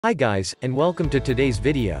Hi guys, and welcome to today's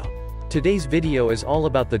video. Today's video is all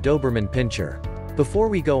about the Doberman Pinscher. Before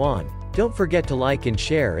we go on, don't forget to like and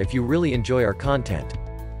share if you really enjoy our content.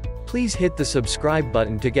 Please hit the subscribe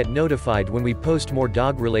button to get notified when we post more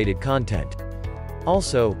dog-related content.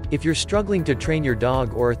 Also, if you're struggling to train your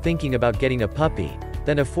dog or are thinking about getting a puppy,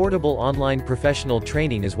 then affordable online professional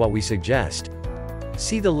training is what we suggest.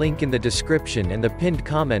 See the link in the description and the pinned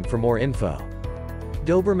comment for more info.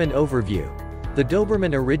 Doberman Overview. The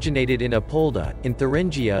Doberman originated in Apolda, in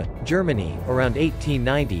Thuringia, Germany, around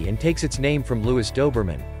 1890 and takes its name from Louis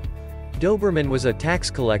Dobermann. Doberman was a tax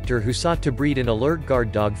collector who sought to breed an alert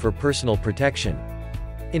guard dog for personal protection.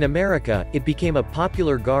 In America, it became a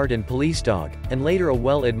popular guard and police dog, and later a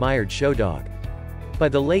well-admired show dog. By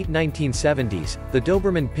the late 1970s, the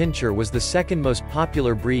Doberman Pinscher was the second most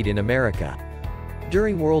popular breed in America.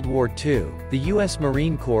 During World War II, the U.S.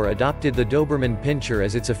 Marine Corps adopted the Doberman Pinscher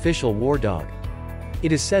as its official war dog.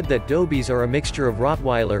 It is said that Dobies are a mixture of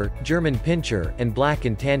Rottweiler, German Pinscher, and Black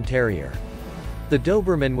and Tan Terrier. The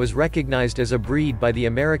Doberman was recognized as a breed by the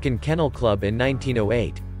American Kennel Club in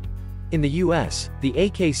 1908. In the U.S., the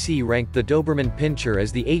AKC ranked the Doberman Pinscher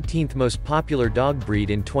as the 18th most popular dog breed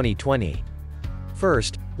in 2020.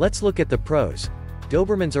 First, let's look at the pros.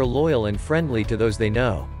 Dobermans are loyal and friendly to those they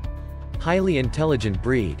know. Highly intelligent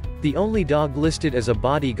breed. The only dog listed as a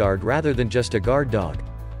bodyguard rather than just a guard dog.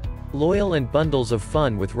 Loyal and bundles of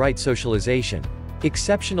fun with right socialization.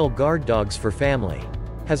 Exceptional guard dogs for family.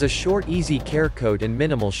 Has a short easy care coat and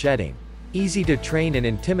minimal shedding. Easy to train and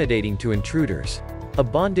intimidating to intruders. A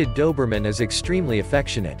bonded Doberman is extremely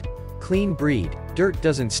affectionate. Clean breed, dirt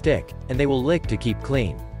doesn't stick, and they will lick to keep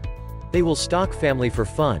clean. They will stalk family for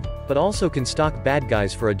fun, but also can stalk bad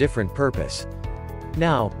guys for a different purpose.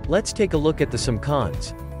 Now, let's take a look at some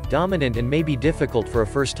cons. Dominant and may be difficult for a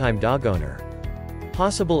first-time dog owner.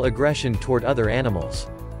 Possible aggression toward other animals.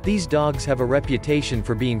 These dogs have a reputation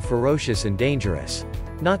for being ferocious and dangerous.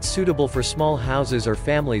 Not suitable for small houses or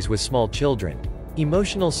families with small children.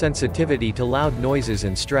 Emotional sensitivity to loud noises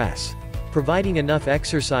and stress. Providing enough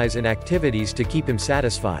exercise and activities to keep him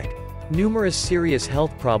satisfied. Numerous serious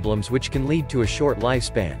health problems which can lead to a short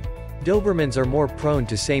lifespan. Dobermans are more prone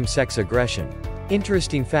to same-sex aggression.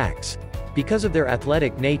 Interesting facts. Because of their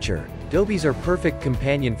athletic nature, Dobies are perfect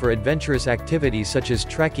companion for adventurous activities such as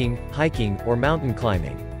trekking, hiking, or mountain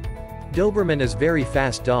climbing. Doberman is very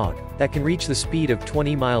fast dog, that can reach the speed of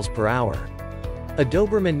 20 miles per hour. A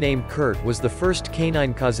Doberman named Kurt was the first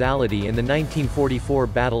canine casualty in the 1944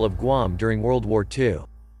 Battle of Guam during World War II.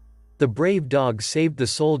 The brave dog saved the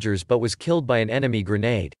soldiers but was killed by an enemy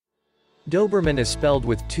grenade. Doberman is spelled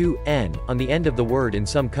with 2 N on the end of the word in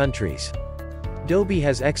some countries. Dobie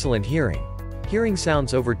has excellent hearing. Hearing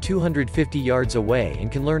sounds over 250 yards away and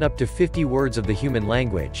can learn up to 50 words of the human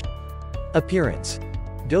language. Appearance.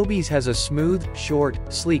 Dobies has a smooth, short,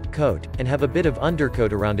 sleek coat, and have a bit of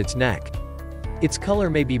undercoat around its neck. Its color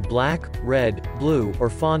may be black, red, blue, or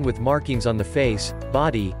fawn with markings on the face,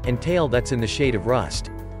 body, and tail that's in the shade of rust.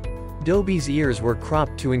 Dobies' ears were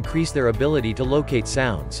cropped to increase their ability to locate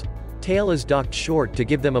sounds. Tail is docked short to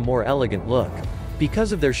give them a more elegant look.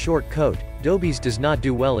 Because of their short coat, Dobies does not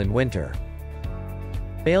do well in winter.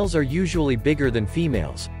 Males are usually bigger than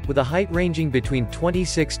females, with a height ranging between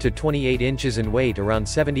 26 to 28 inches and weight around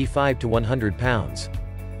 75 to 100 pounds.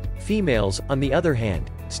 Females, on the other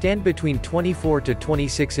hand, stand between 24 to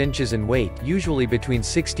 26 inches and weight usually between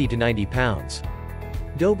 60 to 90 pounds.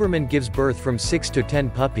 Doberman gives birth from 6 to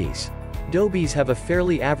 10 puppies. Dobies have a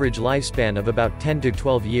fairly average lifespan of about 10 to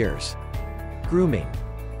 12 years. Grooming.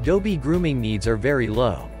 Dobie grooming needs are very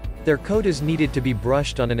low. Their coat is needed to be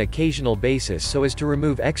brushed on an occasional basis so as to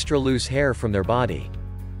remove extra loose hair from their body.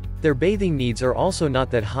 Their bathing needs are also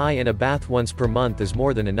not that high, and a bath once per month is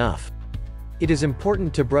more than enough. It is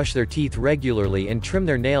important to brush their teeth regularly and trim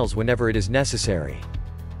their nails whenever it is necessary.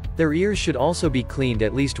 Their ears should also be cleaned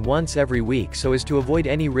at least once every week so as to avoid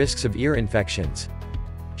any risks of ear infections.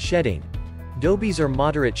 Shedding. Dobies are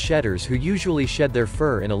moderate shedders who usually shed their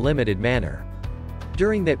fur in a limited manner.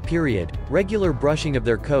 During that period, regular brushing of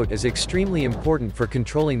their coat is extremely important for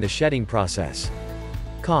controlling the shedding process.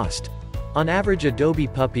 Cost. On average, a Dobie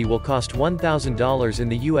puppy will cost $1,000 in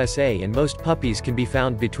the USA, and most puppies can be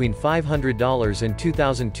found between $500 and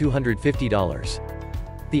 $2,250.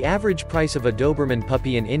 The average price of a Doberman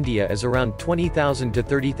puppy in India is around 20,000 to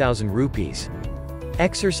 30,000 rupees.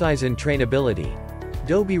 Exercise and trainability.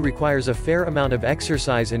 Dobie requires a fair amount of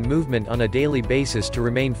exercise and movement on a daily basis to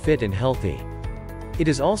remain fit and healthy. It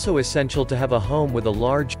is also essential to have a home with a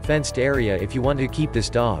large, fenced area if you want to keep this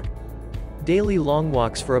dog. Daily long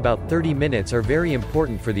walks for about 30 minutes are very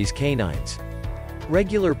important for these canines.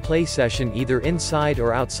 Regular play session either inside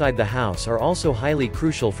or outside the house are also highly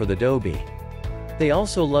crucial for the Dobie. They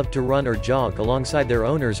also love to run or jog alongside their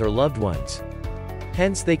owners or loved ones.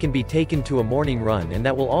 Hence they can be taken to a morning run, and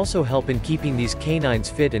that will also help in keeping these canines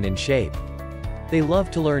fit and in shape. They love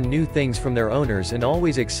to learn new things from their owners and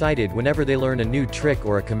always excited whenever they learn a new trick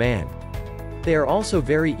or a command. They are also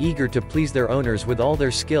very eager to please their owners with all their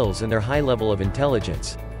skills and their high level of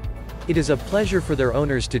intelligence. It is a pleasure for their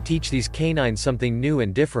owners to teach these canines something new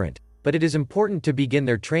and different, but it is important to begin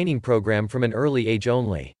their training program from an early age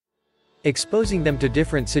only. Exposing them to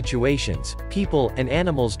different situations, people, and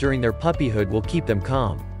animals during their puppyhood will keep them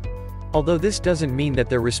calm. Although this doesn't mean that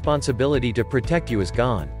their responsibility to protect you is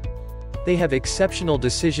gone. They have exceptional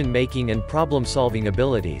decision-making and problem-solving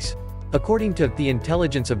abilities. According to The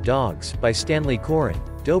Intelligence of Dogs by Stanley Coren,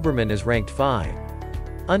 Doberman is ranked 5.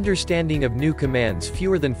 Understanding of new commands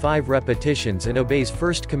fewer than 5 repetitions and obeys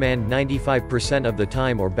first command 95% of the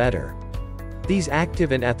time or better. These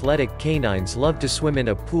active and athletic canines love to swim in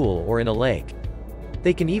a pool or in a lake.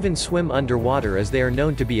 They can even swim underwater, as they are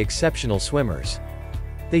known to be exceptional swimmers.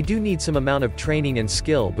 They do need some amount of training and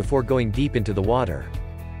skill before going deep into the water.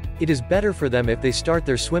 It is better for them if they start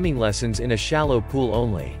their swimming lessons in a shallow pool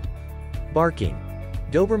only. Barking.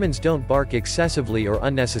 Dobermans don't bark excessively or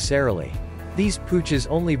unnecessarily. These pooches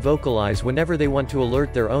only vocalize whenever they want to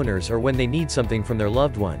alert their owners or when they need something from their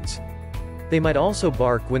loved ones. They might also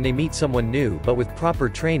bark when they meet someone new, but with proper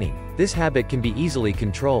training, this habit can be easily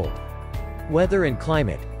controlled. Weather and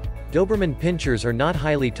climate. Doberman Pinschers are not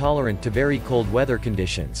highly tolerant to very cold weather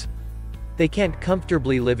conditions. They can't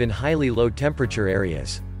comfortably live in highly low temperature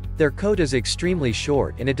areas. Their coat is extremely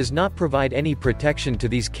short and it does not provide any protection to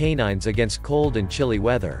these canines against cold and chilly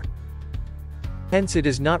weather. Hence it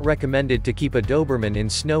is not recommended to keep a Doberman in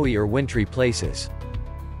snowy or wintry places.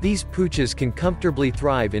 These pooches can comfortably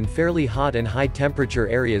thrive in fairly hot and high temperature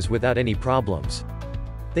areas without any problems.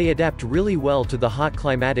 They adapt really well to the hot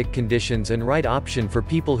climatic conditions and right option for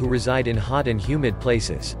people who reside in hot and humid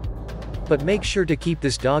places. But make sure to keep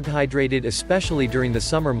this dog hydrated, especially during the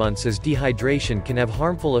summer months, as dehydration can have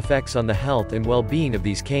harmful effects on the health and well-being of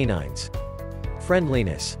these canines.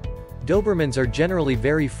 Friendliness. Dobermans are generally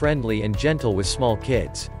very friendly and gentle with small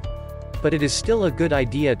kids. But it is still a good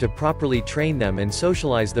idea to properly train them and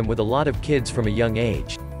socialize them with a lot of kids from a young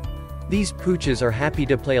age. These pooches are happy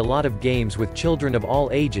to play a lot of games with children of all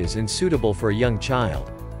ages and suitable for a young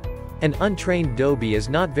child. An untrained Dobie is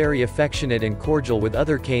not very affectionate and cordial with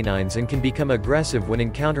other canines and can become aggressive when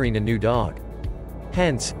encountering a new dog.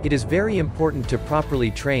 Hence, it is very important to properly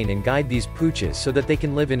train and guide these pooches so that they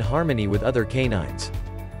can live in harmony with other canines.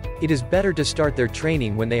 It is better to start their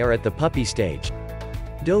training when they are at the puppy stage.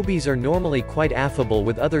 Dobies are normally quite affable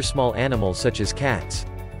with other small animals such as cats.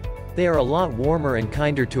 They are a lot warmer and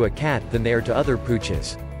kinder to a cat than they are to other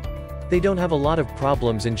pooches. They don't have a lot of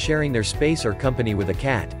problems in sharing their space or company with a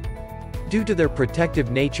cat. Due to their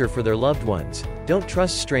protective nature for their loved ones, don't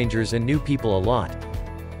trust strangers and new people a lot.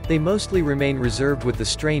 They mostly remain reserved with the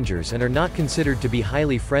strangers and are not considered to be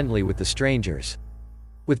highly friendly with the strangers.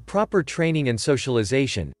 With proper training and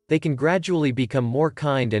socialization, they can gradually become more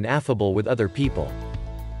kind and affable with other people.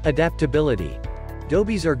 Adaptability.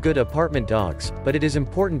 Dobies are good apartment dogs, but it is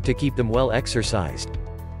important to keep them well exercised.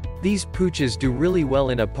 These pooches do really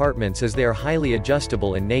well in apartments as they are highly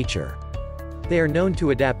adjustable in nature. They are known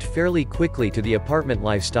to adapt fairly quickly to the apartment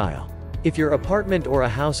lifestyle. If your apartment or a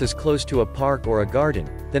house is close to a park or a garden,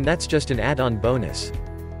 then that's just an add-on bonus.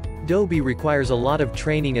 Dobie requires a lot of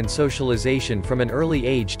training and socialization from an early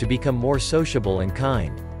age to become more sociable and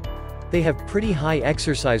kind. They have pretty high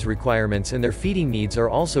exercise requirements and their feeding needs are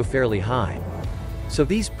also fairly high. So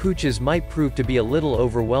these pooches might prove to be a little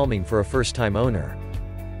overwhelming for a first-time owner.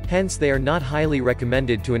 Hence they are not highly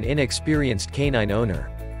recommended to an inexperienced canine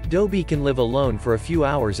owner. Dobie can live alone for a few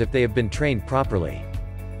hours if they have been trained properly.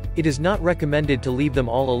 It is not recommended to leave them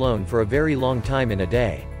all alone for a very long time in a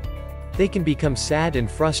day. They can become sad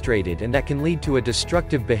and frustrated, and that can lead to a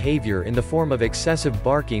destructive behavior in the form of excessive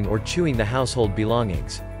barking or chewing the household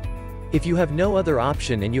belongings. If you have no other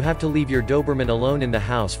option and you have to leave your Doberman alone in the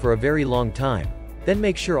house for a very long time, then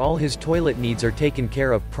make sure all his toilet needs are taken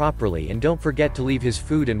care of properly, and don't forget to leave his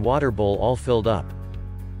food and water bowl all filled up.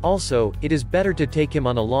 Also, it is better to take him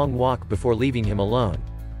on a long walk before leaving him alone.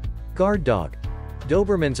 Guard dog.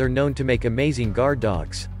 Dobermans are known to make amazing guard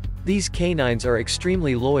dogs. These canines are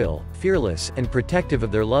extremely loyal, fearless, and protective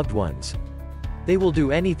of their loved ones. They will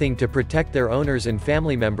do anything to protect their owners and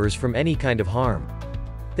family members from any kind of harm.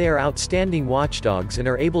 They are outstanding watchdogs and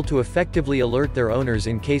are able to effectively alert their owners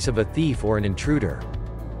in case of a thief or an intruder.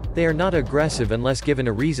 They are not aggressive unless given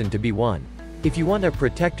a reason to be one. If you want a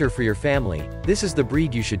protector for your family, this is the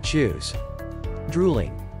breed you should choose.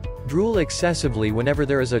 Drooling. Drool excessively whenever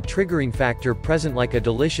there is a triggering factor present, like a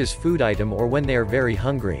delicious food item or when they are very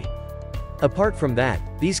hungry. Apart from that,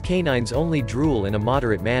 these canines only drool in a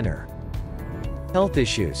moderate manner. Health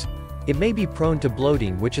issues. It may be prone to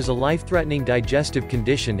bloating, which is a life-threatening digestive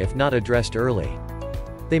condition if not addressed early.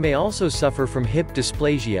 They may also suffer from hip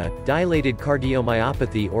dysplasia, dilated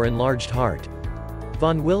cardiomyopathy or enlarged heart.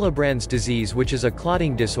 Von Willebrand's disease, which is a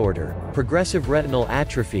clotting disorder, progressive retinal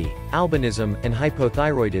atrophy, albinism, and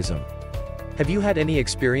hypothyroidism. Have you had any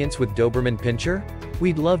experience with Doberman Pinscher?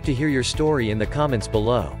 We'd love to hear your story in the comments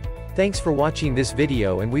below. Thanks for watching this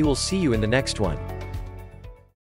video, and we will see you in the next one.